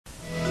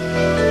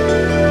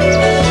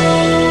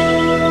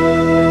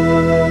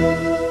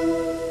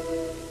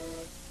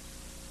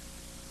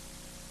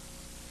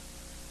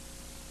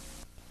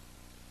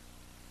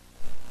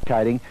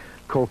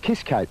called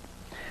KISS-COTE.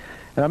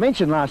 And I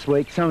mentioned last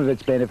week some of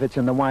its benefits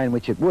and the way in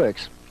which it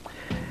works.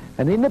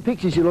 And in the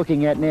pictures you're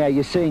looking at now,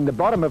 you're seeing the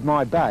bottom of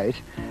my boat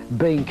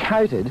being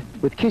coated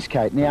with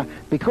KISS-COTE. Now,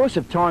 because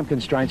of time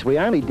constraints, we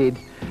only did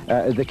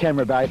the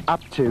camera boat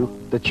up to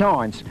the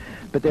chines,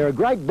 but there are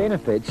great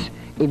benefits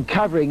in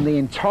covering the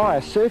entire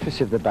surface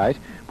of the boat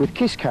with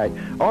KISS-COTE.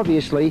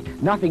 Obviously,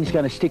 nothing's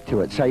going to stick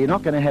to it, so you're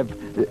not going to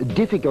have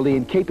difficulty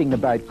in keeping the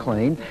boat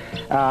clean.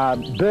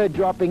 Bird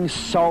droppings,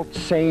 salt,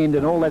 sand,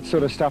 and all that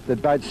sort of stuff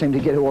that boats seem to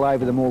get all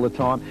over them all the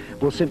time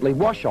will simply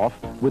wash off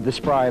with the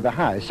spray of a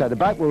hose. So the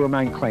boat will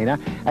remain cleaner,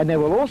 and there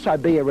will also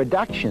be a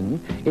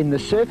reduction in the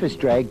surface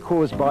drag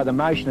caused by the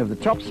motion of the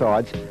top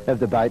sides of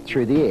the boat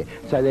through the air.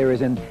 So there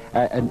is an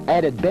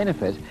added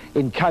benefit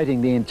in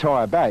coating the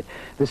entire boat.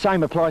 The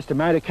same applies to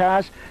motor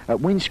cars,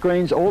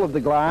 windscreens, all of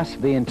the glass,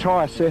 the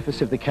entire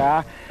surface of the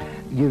car.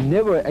 You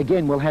never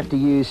again will have to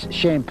use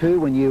shampoo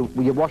when you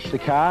wash the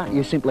car.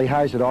 You simply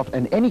hose it off,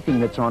 and anything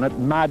that's on it,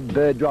 mud,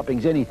 bird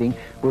droppings, anything,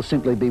 will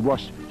simply be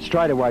washed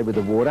straight away with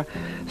the water.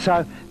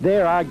 So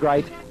there are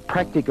great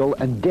practical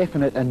and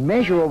definite and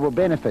measurable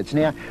benefits.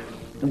 Now,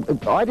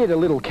 I did a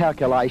little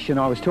calculation.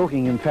 I was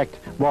talking, in fact,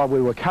 while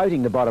we were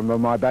coating the bottom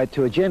of my boat,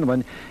 to a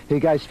gentleman who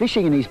goes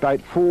fishing in his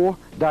boat 4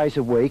 days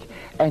a week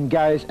and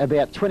goes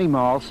about 20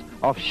 miles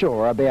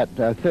offshore, about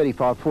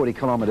 35, 40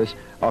 kilometres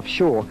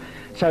offshore.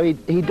 So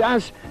he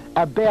does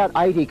about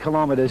 80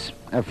 kilometres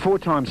 4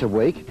 times a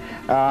week,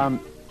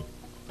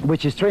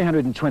 which is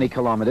 320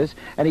 kilometres,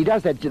 and he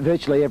does that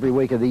virtually every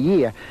week of the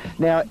year.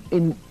 Now,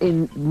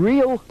 in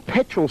real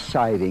petrol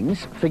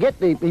savings, forget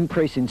the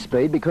increase in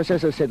speed, because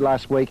as I said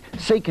last week,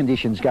 sea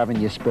conditions govern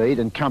your speed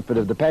and comfort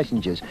of the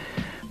passengers.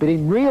 But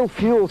in real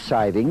fuel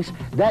savings,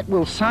 that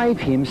will save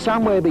him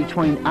somewhere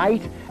between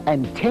 8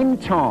 and 10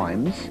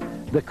 times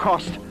the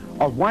cost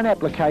of one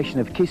application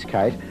of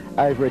KISS-COTE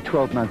over a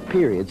 12-month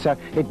period. So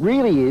it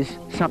really is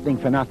something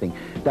for nothing.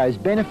 Those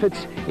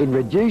benefits in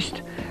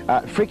reduced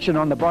friction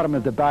on the bottom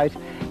of the boat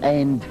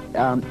and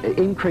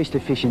increased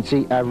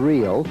efficiency are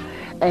real.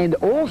 And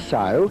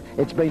also,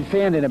 it's been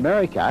found in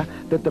America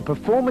that the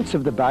performance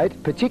of the boat,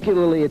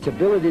 particularly its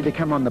ability to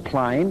come on the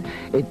plane,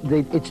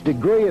 its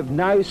degree of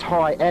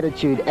nose-high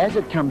attitude as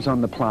it comes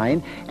on the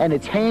plane, and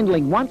its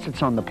handling once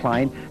it's on the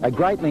plane, are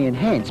greatly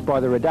enhanced by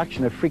the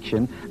reduction of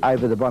friction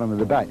over the bottom of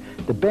the boat.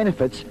 The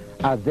benefits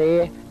are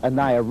there, and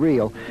they are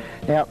real.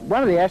 Now,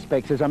 one of the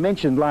aspects, as I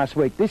mentioned last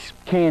week, this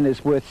can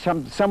is worth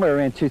somewhere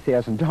around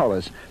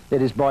 $2,000.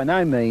 It is by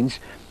no means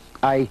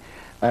a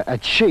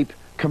cheap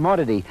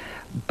commodity,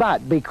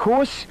 but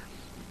because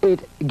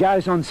it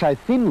goes on so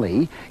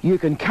thinly, you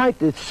can coat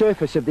the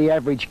surface of the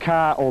average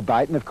car or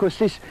boat, and of course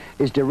this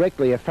is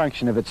directly a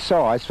function of its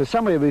size, for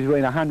somewhere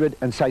between $100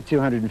 and say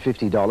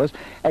 $250,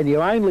 and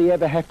you only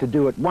ever have to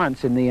do it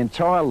once in the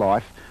entire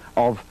life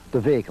of the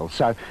vehicle.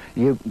 So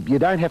you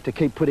don't have to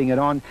keep putting it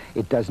on.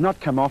 It does not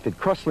come off. It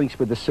cross-links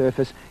with the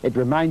surface. It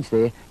remains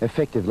there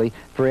effectively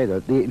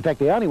forever. In fact,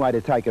 the only way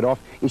to take it off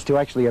is to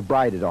actually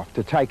abrade it off,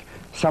 to take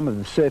some of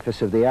the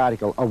surface of the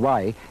article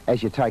away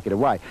as you take it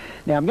away.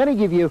 Now, I'm going to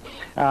give you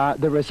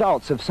the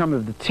results of some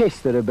of the tests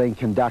that have been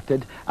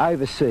conducted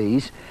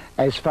overseas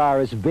as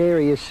far as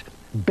various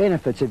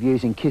benefits of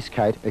using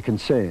KISS-COTE are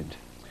concerned.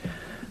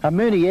 A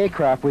Mooney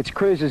aircraft, which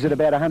cruises at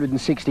about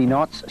 160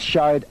 knots,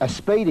 showed a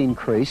speed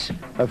increase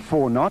of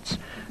 4 knots.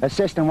 A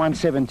Cessna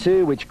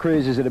 172, which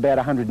cruises at about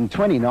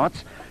 120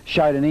 knots,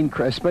 showed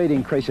a speed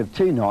increase of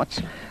 2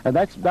 knots. And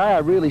they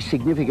are really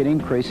significant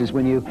increases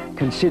when you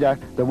consider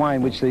the way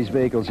in which these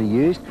vehicles are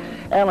used.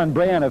 Alan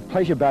Brown of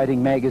Pleasure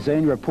Boating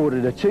magazine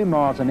reported a 2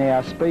 miles an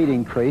hour speed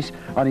increase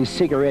on his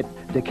Cigarette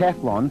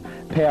Decathlon,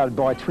 powered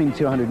by twin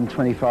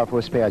 225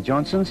 horsepower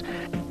Johnsons.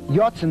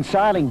 Yachts and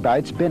sailing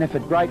boats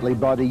benefit greatly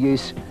by the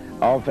use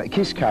of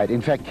KISS-COTE. In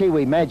fact,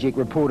 Kiwi Magic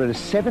reported a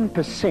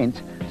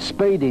 7%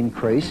 speed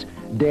increase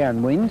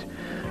downwind.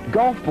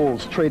 Golf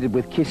balls treated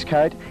with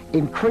KISS-COTE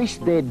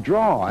increased their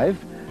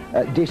drive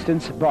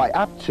distance by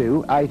up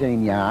to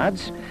 18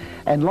 yards.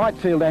 And Light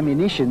Field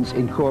Ammunitions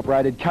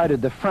Incorporated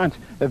coated the front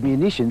of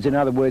munitions, in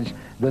other words,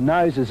 the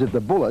noses of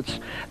the bullets,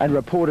 and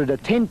reported a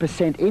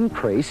 10%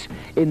 increase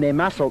in their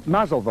muzzle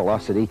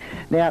velocity.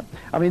 Now,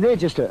 I mean, they're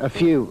just a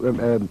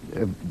few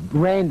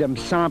random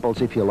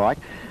samples, if you like.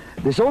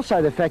 There's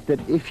also the fact that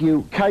if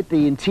you coat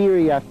the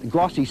interior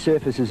glossy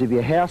surfaces of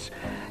your house,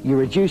 you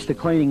reduce the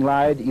cleaning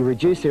load, you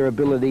reduce their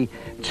ability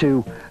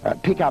to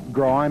pick up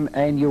grime,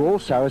 and you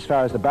also, as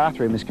far as the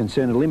bathroom is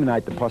concerned,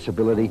 eliminate the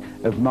possibility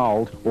of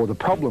mould or the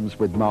problems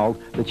with mould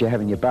that you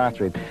have in your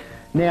bathroom.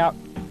 Now,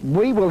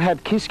 we will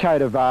have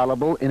KISS-COTE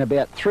available in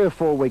about 3 or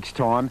 4 weeks'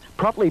 time,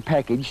 properly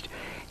packaged,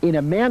 in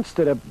amounts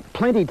that are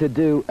plenty to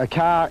do a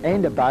car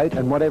and a boat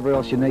and whatever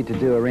else you need to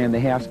do around the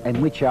house,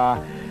 and which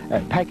are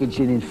packaged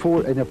in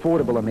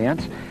affordable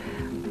amounts.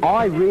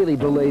 I really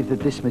believe that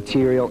this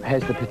material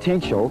has the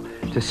potential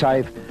to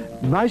save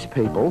most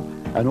people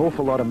an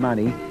awful lot of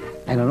money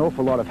and an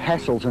awful lot of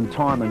hassles and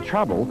time and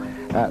trouble,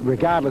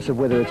 regardless of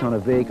whether it's on a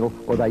vehicle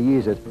or they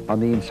use it on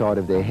the inside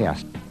of their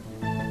house.